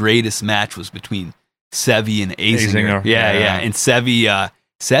think the greatest match was between Seve and Azinger. Yeah. And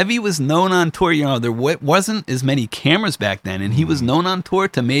Seve was known on tour. There wasn't as many cameras back then, and he was known on tour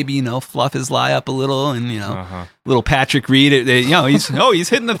to maybe fluff his lie up a little, and little Patrick Reed. He's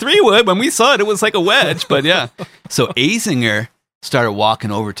hitting the 3-wood. When we saw it was like a wedge, but yeah. So Azinger started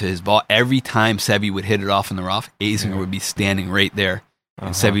walking over to his ball every time Seve would hit it off in the rough. Azinger would be standing right there,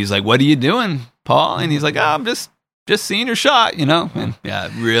 and Seve was like, "What are you doing, Paul?" And he's like, "Oh, I'm just seeing your shot, And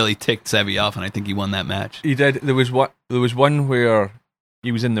it really ticked Seve off, and I think he won that match. He did. There was one where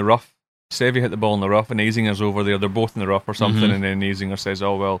he was in the rough. Seve hit the ball in the rough, and Azinger's over there. They're both in the rough or something, and then Azinger says,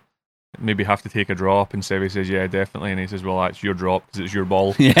 "Oh well, maybe have to take a drop." And Seve says, "Yeah, definitely." And he says, "Well, that's your drop because it's your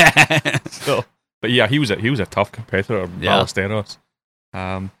ball." Yeah. But yeah, he was a tough competitor, Ballesteros.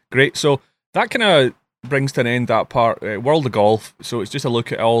 Great. So that kind of brings to an end that part. World of Golf. So it's just a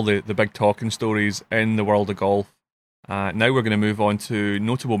look at all the big talking stories in the world of golf. Now we're going to move on to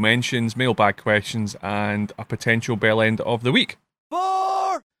notable mentions, mailbag questions, and a potential bell end of the week.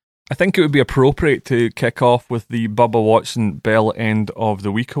 4! I think it would be appropriate to kick off with the Bubba Watson Bell End of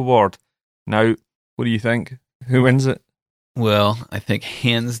the Week award. Now, what do you think? Who wins it? Well, I think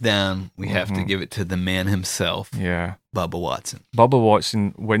hands down we have to give it to the man himself. Yeah. Bubba Watson. Bubba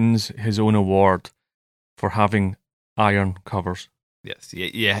Watson wins his own award for having iron covers. Yes,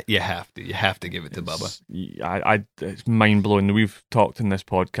 you have to. You have to give it to Bubba. It's mind-blowing. We've talked in this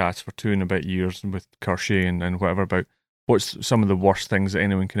podcast for 2 and a bit years with Kershay and whatever about what's some of the worst things that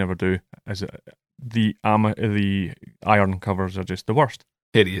anyone can ever do. The iron covers are just the worst.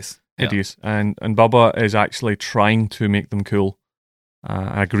 Hideous. And Bubba is actually trying to make them cool,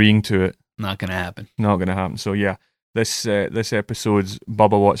 agreeing to it. Not going to happen. So yeah, this episode's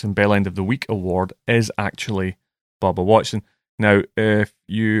Bubba Watson Bell End of the Week award is actually Bubba Watson. Now, if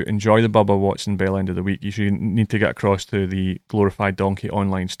you enjoy the Bubba Watson Bell End of the Week, you should need to get across to the Glorified Donkey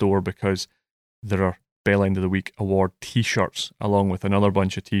online store because there are Bell End of the Week award t-shirts along with another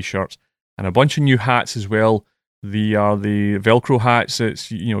bunch of t-shirts and a bunch of new hats as well. The Velcro hats.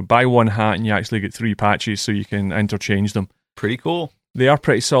 It's buy one hat and you actually get 3 patches so you can interchange them. Pretty cool. They are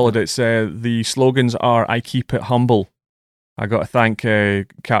pretty solid. It's the slogans are "I keep it humble." I got to thank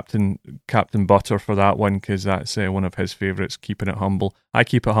Captain Butter for that one because that's one of his favourites. Keeping it humble. I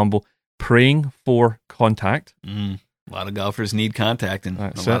keep it humble. Praying for contact. A lot of golfers need contact, and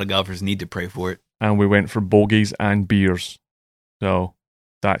a lot of golfers need to pray for it. And we went for bogeys and beers. So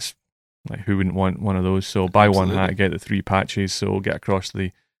that's like, who wouldn't want one of those? So buy one hat, get the 3 patches. So get across to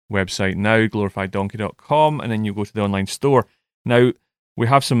the website now, glorifieddonkey.com, and then you go to the online store. Now, we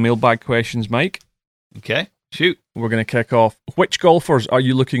have some mailbag questions, Mike. Okay, shoot. We're going to kick off. Which golfers are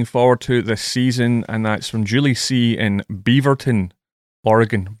you looking forward to this season? And that's from Julie C. in Beaverton,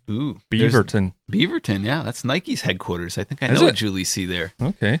 Oregon. Ooh. Beaverton. Beaverton, yeah. That's Nike's headquarters. I think I know Julie C. there.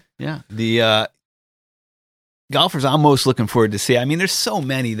 Okay. Yeah. The golfers I'm most looking forward to see. There's so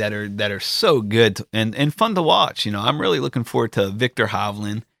many that are so good and fun to watch. I'm really looking forward to Victor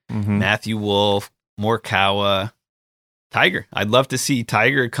Hovland, Matthew Wolff, Morikawa, Tiger. I'd love to see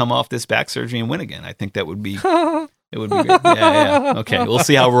Tiger come off this back surgery and win again. I think that would be it would be great. Yeah. Okay, we'll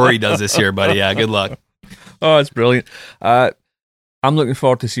see how Rory does this year, buddy. Yeah, good luck. Oh, it's brilliant. I'm looking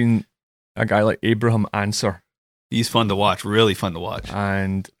forward to seeing a guy like Abraham Answer. He's fun to watch, really fun to watch.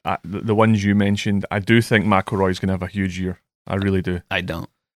 And the ones you mentioned, I do think McIlroy's going to have a huge year. I really do. I don't.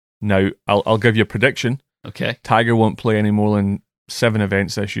 Now, I'll give you a prediction. Okay. Tiger won't play any more than 7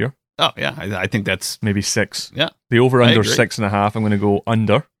 events this year. Oh, yeah. I think that's... Maybe 6. Yeah. The over-under 6.5. I'm going to go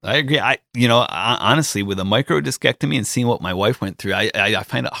under. I agree. Honestly, with a microdiscectomy and seeing what my wife went through, I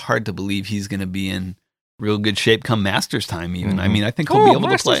find it hard to believe he's going to be in real good shape come Masters time even. I think he'll be able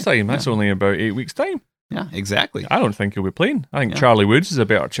to play. Masters time? That's only about 8 weeks' time. Yeah, exactly. I don't think he'll be playing. I think Charlie Woods has a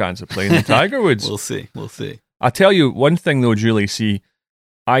better chance of playing than Tiger Woods. We'll see. I tell you one thing though, Julie C.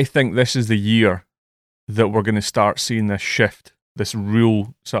 I think this is the year that we're going to start seeing this shift, this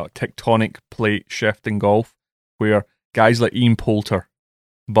real sort of tectonic plate shift in golf, where guys like Ian Poulter,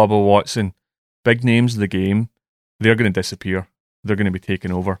 Bubba Watson, big names of the game, they're going to disappear. They're going to be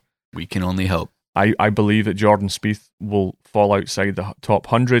taken over. We can only hope. I believe that Jordan Spieth will fall outside the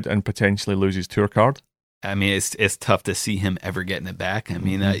top 100 and potentially lose his tour card. I mean, it's tough to see him ever getting it back. I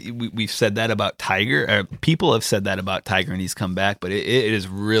mean, we've said that about Tiger. People have said that about Tiger, and he's come back. But it is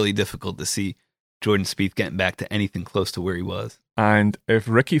really difficult to see Jordan Spieth getting back to anything close to where he was. And if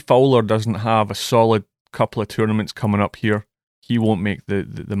Ricky Fowler doesn't have a solid couple of tournaments coming up here, he won't make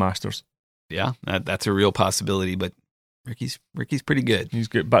the Masters. Yeah, that's a real possibility. But Ricky's pretty good. He's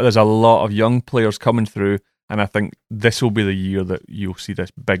good, but there's a lot of young players coming through, and I think this will be the year that you'll see this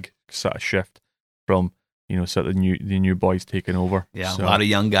big sort of shift from sort of the new boys taking over. Yeah, so, a lot of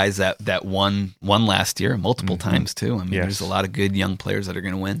young guys that won last year multiple times too. I mean, there's a lot of good young players that are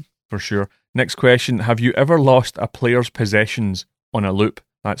going to win for sure. Next question: have you ever lost a player's possessions on a loop?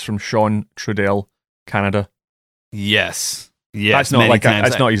 That's from Sean Trudell, Canada. Yes. That's not like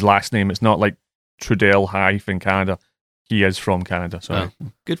that's not his last name. It's not like Trudell in Canada. He is from Canada, so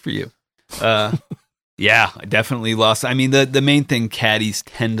good for you. Yeah, I definitely lost. I mean, the main thing caddies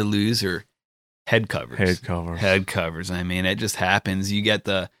tend to lose are head covers. Head covers. I mean, it just happens. You get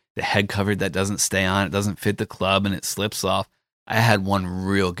the head cover that doesn't stay on, it doesn't fit the club, and it slips off. I had one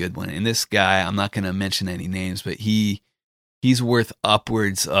real good one, and this guy, I'm not going to mention any names, but he's worth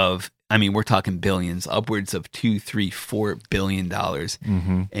upwards of, I mean, we're talking billions, upwards of $2, $3, $4 billion.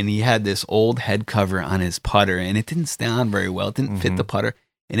 Mm-hmm. And he had this old head cover on his putter, and it didn't stay on very well. It didn't fit the putter,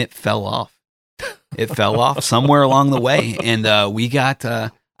 and it fell off. It fell off somewhere along the way, and I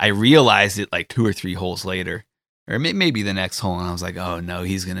realized it like 2 or 3 holes later, or maybe the next hole, and I was like, oh no,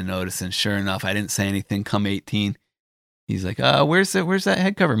 he's going to notice. And sure enough, I didn't say anything. Come 18, he's like, where's that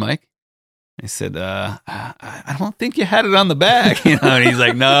head cover, Mike? I said, I don't think you had it on the back, And he's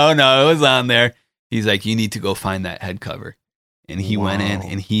like, no, it was on there. He's like, you need to go find that head cover. And he went in,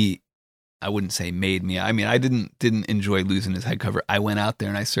 and I wouldn't say made me. I mean, I didn't enjoy losing his head cover. I went out there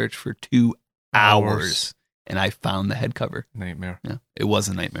and I searched for 2 hours, and I found the head cover. Nightmare. Yeah, it was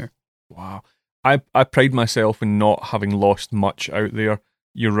a nightmare. Wow. I pride myself in not having lost much out there.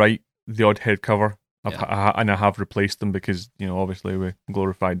 You're right, the odd head cover, and I have replaced them because, obviously with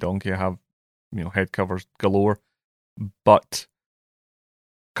Glorified Donkey, I have, head covers galore. But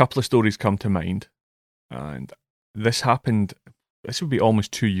a couple of stories come to mind, and this would be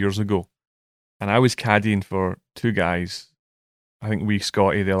almost 2 years ago, and I was caddying for 2 guys. I think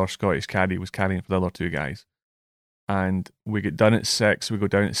Scotty, the other Scottish caddy, was caddying for the other 2 guys. And we get done at 6, we go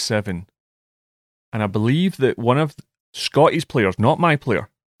down at 7. And I believe that one of Scotty's players, not my player,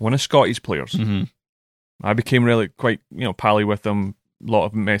 one of Scotty's players, I became really quite, pally with them, a lot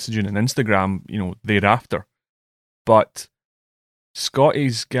of messaging and Instagram, thereafter. But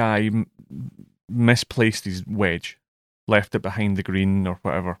Scotty's guy misplaced his wedge, left it behind the green or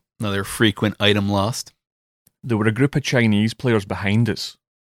whatever. Another frequent item lost. There were a group of Chinese players behind us,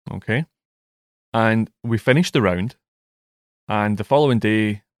 okay? And we finished the round, and the following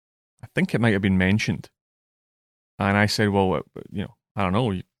day, I think it might have been mentioned. And I said, well, I don't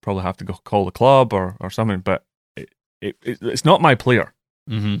know, you probably have to go call the club or something, but it's not my player,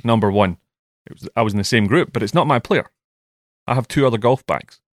 number one. I was in the same group, but it's not my player. I have 2 other golf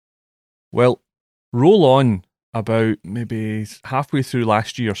bags. Well, roll on about maybe halfway through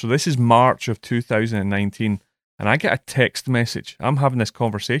last year. So this is March of 2019. And I get a text message. I'm having this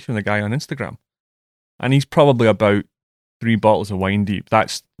conversation with a guy on Instagram. And he's probably about 3 bottles of wine deep.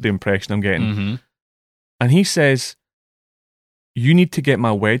 That's the impression I'm getting. And he says, you need to get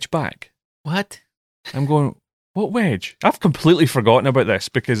my wedge back. What? I'm going, what wedge? I've completely forgotten about this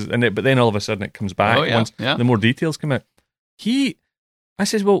but then all of a sudden it comes back once the more details come out. I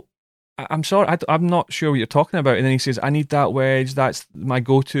says, well, I'm sorry, I'm not sure what you're talking about. And then he says, I need that wedge. That's my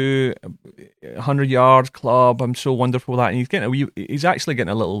go-to 100 yards club. I'm so wonderful with that. And he's actually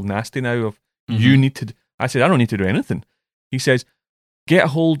getting a little nasty now of, you need to, I said, I don't need to do anything. He says, get a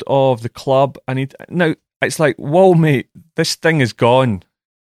hold of the club. Now, it's like, whoa, mate, this thing is gone.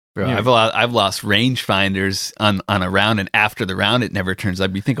 Bro, I've lost rangefinders on a round, and after the round, it never turns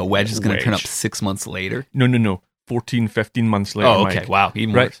up. You think a wedge is going to turn up 6 months later? No. 14, 15 months later. Oh, okay. Mike. Wow.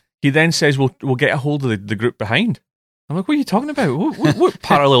 Even worse. He then says, we'll get a hold of the group behind. I'm like, what are you talking about? What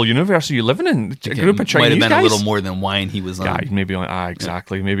parallel universe are you living in? A group of Chinese guys? Might have been a little more than wine he was on. Yeah, maybe on.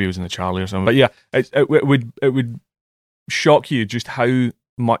 Exactly. Yeah. Maybe he was in the Charlie or something. But yeah, it would shock you just how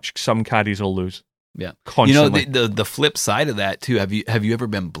much some caddies will lose. Yeah, constantly. The flip side of that too. Have you ever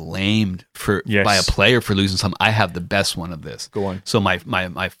been blamed by a player for losing something? I have the best one of this. Go on. So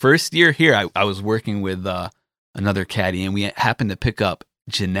my first year here, I was working with another caddy, and we happened to pick up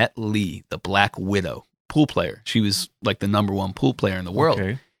Jeanette Lee, the Black Widow pool player. She was like the #1 pool player in the world.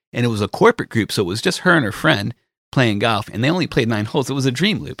 Okay. And it was a corporate group, so it was just her and her friend. playing golf, and they only played 9 holes. It was a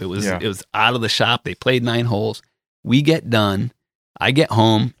dream loop. It was out of the shop. They played 9 holes. We get done. I get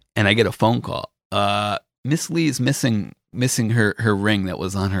home, and I get a phone call. Miss Lee is missing her ring that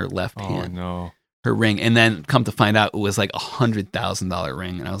was on her left hand. Oh, no. Her ring. And then come to find out, it was like $100,000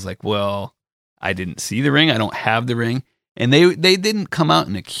 ring. And I was like, well, I didn't see the ring. I don't have the ring. And they didn't come out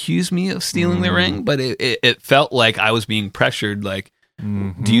and accuse me of stealing the ring, but it felt like I was being pressured, like,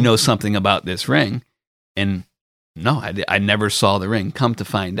 do you know something about this ring? And no, I never saw the ring. Come to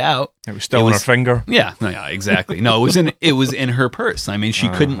find out, it was still on her finger. Yeah, exactly. No, it was in her purse. I mean, she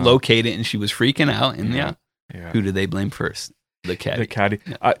couldn't locate it, and she was freaking out. And who did they blame first? The caddy. The caddy.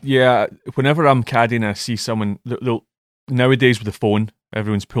 Yeah. Whenever I'm caddying, I see someone. They'll nowadays with the phone,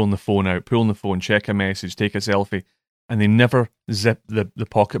 everyone's pulling the phone, check a message, take a selfie, and they never zip the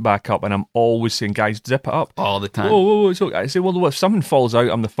pocket back up. And I'm always saying, guys, zip it up all the time. Whoa. So I say, well, if something falls out,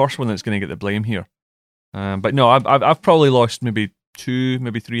 I'm the first one that's going to get the blame here. But no, I've probably lost maybe 2,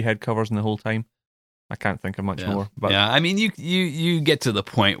 maybe 3 head covers in the whole time. I can't think of much more. But I mean, you get to the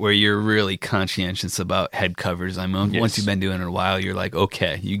point where you're really conscientious about head covers. I mean, once you've been doing it a while, you're like,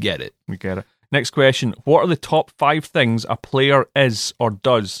 okay, you get it. We get it. Next question. What are the top 5 things a player is or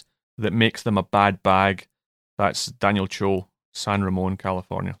does that makes them a bad bag? That's Daniel Cho, San Ramon,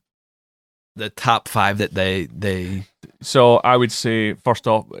 California. The top 5 that they... So I would say, first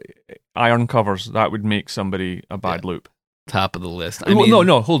off, iron covers. That would make somebody a bad loop. Top of the list.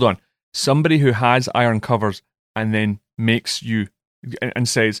 No, hold on. Somebody who has iron covers and then makes you and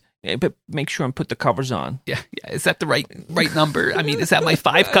says, but make sure and put the covers on. Yeah. Is that the right number? I mean, is that my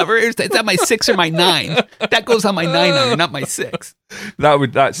 5 cover? Is that my 6 or my 9? That goes on my 9 iron, not my 6.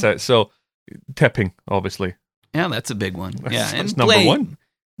 That's it. So tipping, obviously. Yeah, that's a big one. That's and number 1.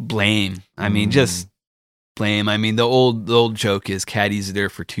 Blame. I mean, just blame. I mean, the old joke is caddies are there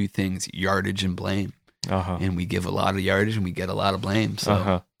for 2 things: yardage and blame. And we give a lot of yardage and we get a lot of blame.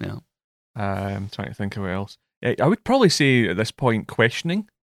 So, I'm trying to think of what else. I would probably say at this point, questioning.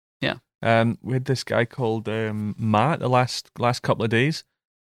 Yeah. We had this guy called Matt the last couple of days.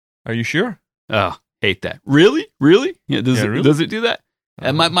 Are you sure? Oh, hate that. Really? Yeah. Does it do that?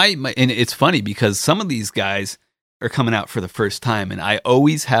 And my and it's funny because some of these guys are coming out for the first time, and I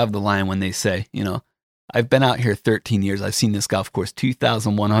always have the line when they say, I've been out here 13 years. I've seen this golf course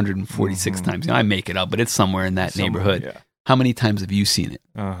 2,146 times. I make it up, but it's somewhere in that neighborhood. Yeah. How many times have you seen it?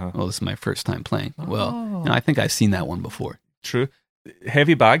 Well, this is my first time playing. Well, I think I've seen that one before. True.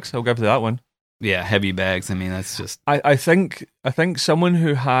 Heavy bags, I'll give you that one. Yeah, heavy bags. I mean, that's just... I think someone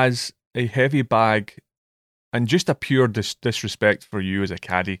who has a heavy bag and just a pure disrespect for you as a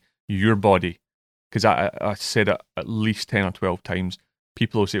caddy, your body, because I said it at least 10 or 12 times,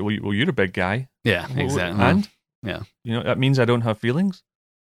 people will say, well, you're a big guy. Yeah, exactly. And? Yeah. That means I don't have feelings?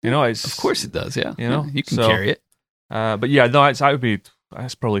 It's... Of course it does, yeah. You can so, carry it. But yeah, no,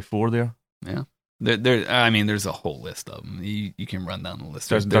 that's probably 4 there. Yeah. There's a whole list of them. You can run down the list.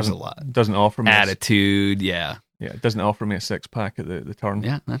 There's a lot. Doesn't offer me attitude. Yeah. It doesn't offer me a 6-pack at the turn.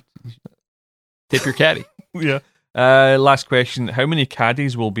 Yeah. Tip your caddy. Yeah. Last question. How many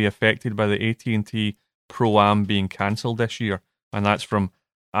caddies will be affected by the AT&T Pro-Am being cancelled this year? And that's from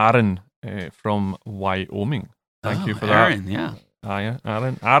Aaron from Wyoming. Thank you for Aaron, that. Yeah. Yeah,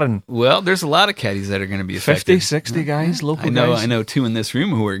 Aaron. Well, there's a lot of caddies that are going to be affected. 50, 60 guys, local guys. I know 2 in this room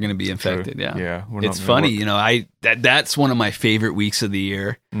who are going to be infected. True. Yeah. It's funny, that's one of my favorite weeks of the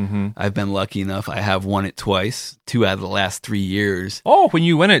year. I've been lucky enough. I have won it twice, 2 out of the last 3 years. Oh, when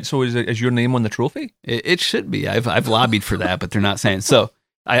you win it, so is your name on the trophy? It should be. I've lobbied for that, but they're not saying. So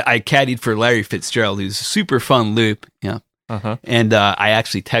I caddied for Larry Fitzgerald, who's a super fun loop. Yeah. And I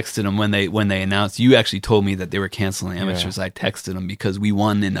actually texted them when they announced. You actually told me that they were canceling amateurs. I texted them because we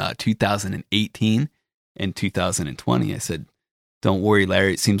won in 2018 and 2020. I said, "Don't worry,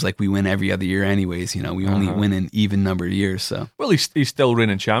 Larry. It seems like we win every other year, anyways. We only win an even number of years." So, well, he's still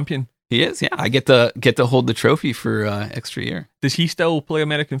reigning champion. He is. Yeah, I get to hold the trophy for extra year. Does he still play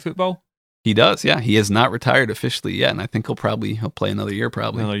American football? He does. Yeah, he has not retired officially yet, and I think he'll play another year.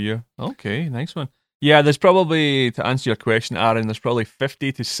 Probably another year. Okay, nice one. Yeah, there's probably, to answer your question, Aaron, there's probably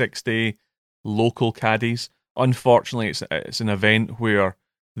 50 to 60 local caddies. Unfortunately, it's an event where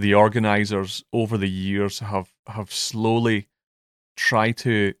the organisers over the years have slowly tried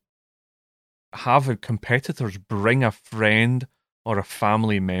to have competitors bring a friend or a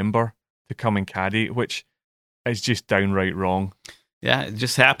family member to come and caddy, which is just downright wrong. Yeah, it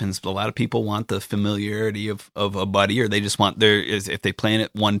just happens. A lot of people want the familiarity of a buddy, or they just want if they play in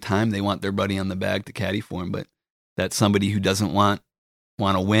it one time, they want their buddy on the bag to caddy for them. But that's somebody who doesn't want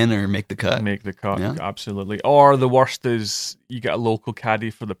to win or make the cut. Yeah. Absolutely. Or the worst is you get a local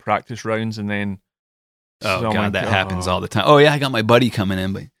caddy for the practice rounds, and then Oh, my God, that happens all the time. Oh, yeah, I got my buddy coming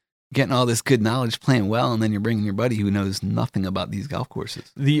in, but getting all this good knowledge, playing well, and then you're bringing your buddy who knows nothing about these golf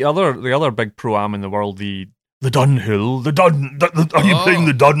courses. The other big pro-am in the world, the Dunhill, are you playing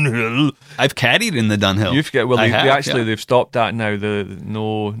the Dunhill? I've caddied in the Dunhill. They've stopped that now. The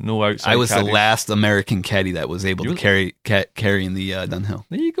no outside. I was caddies. the last American caddy that was able to carry in the Dunhill.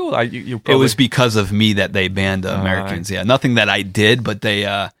 There you go. It was because of me that they banned Americans. Yeah, nothing that I did, but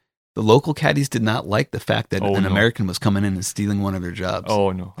they the local caddies did not like the fact that an American was coming in and stealing one of their jobs.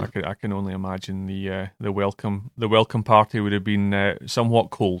 Oh no, I can only imagine the welcome party would have been somewhat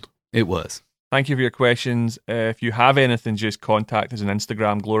cold. It was. Thank you for your questions. If you have anything, just contact us on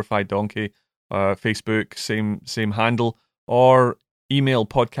Instagram, Glorified Donkey, Facebook, same handle, or email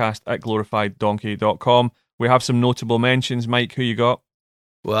podcast@glorifieddonkey.com. We have some notable mentions. Mike, who you got?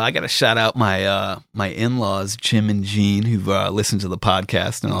 Well, I got to shout out my in-laws, Jim and Jean, who've listened to the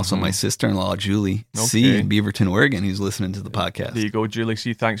podcast, and also my sister-in-law, Julie C. in Beaverton, Oregon, who's listening to the podcast. There you go, Julie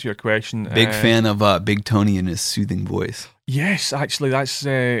C. Thanks for your question. Big fan of Big Tony and his soothing voice. Yes, actually, that's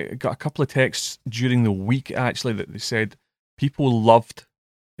got a couple of texts during the week, actually, that they said people loved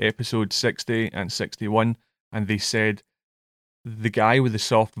episode 60 and 61, and they said, the guy with the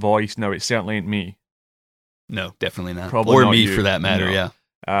soft voice, now it certainly ain't me. No, definitely not. Probably or not me, you. for that matter, No.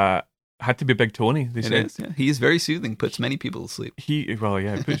 Had to be Big Tony, they said. Is, yeah. He is very soothing, puts many people to sleep. It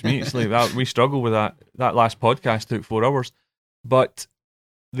puts me to sleep. We struggled with that. That last podcast took 4 hours. But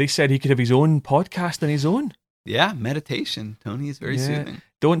they said he could have his own podcast on his own. Yeah, meditation. Tony is very soothing.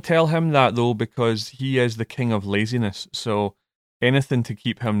 Don't tell him that, though, because he is the king of laziness. So anything to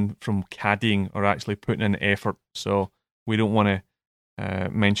keep him from caddying or actually putting in effort. So we don't want to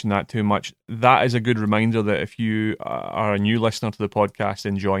mention that too much. That is a good reminder that if you are a new listener to the podcast,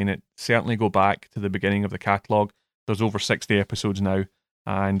 enjoying it, certainly go back to the beginning of the catalogue. There's over 60 episodes now,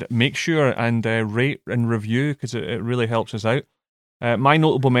 and make sure and rate and review, because it really helps us out. My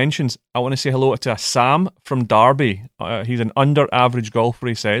notable mentions, I want to say hello to Sam from Derby. He's an under-average golfer,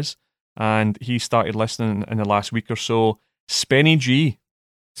 he says, and he started listening in the last week or so. Spenny G.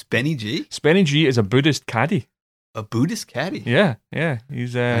 Spenny G? Spenny G is a Buddhist caddy. A Buddhist caddy? Yeah.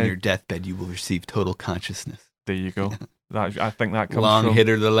 He's on your deathbed, you will receive total consciousness. There you go. I think that comes Long from...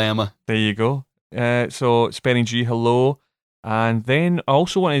 hitter the Lama. There you go. So, Spenny G, hello. And then I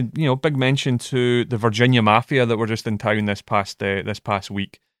also want to, big mention to the Virginia Mafia that were just in town this past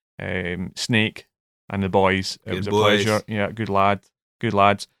week. Snake and the boys. It was a pleasure. Yeah, good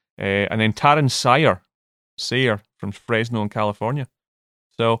lads. And then Taryn Sayer from Fresno in California.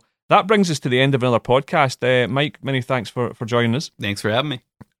 So that brings us to the end of another podcast. Mike, many thanks for joining us. Thanks for having me.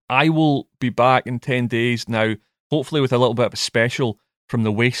 I will be back in 10 days now, hopefully with a little bit of a special from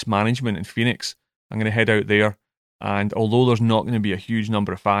the Waste Management in Phoenix. I'm going to head out there. And although there's not going to be a huge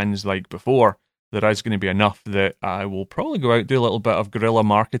number of fans like before, there is going to be enough that I will probably go out, do a little bit of guerrilla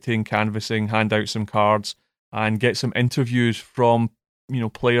marketing, canvassing, hand out some cards, and get some interviews from,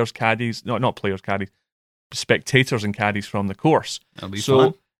 players, caddies, not players, caddies, spectators and caddies from the course. That'll be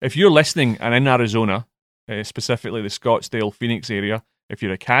fun. If you're listening and in Arizona, specifically the Scottsdale, Phoenix area, if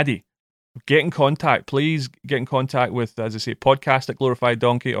you're a caddy, get in contact. Please get in contact with, as I say, podcast@Glorified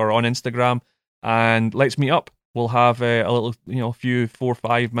Donkey or on Instagram, and let's meet up. We'll have a little, few 4 or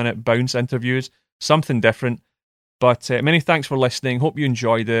 5 minute bounce interviews, something different. But many thanks for listening. Hope you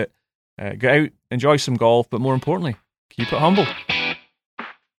enjoyed it. Get out, enjoy some golf, but more importantly, keep it humble.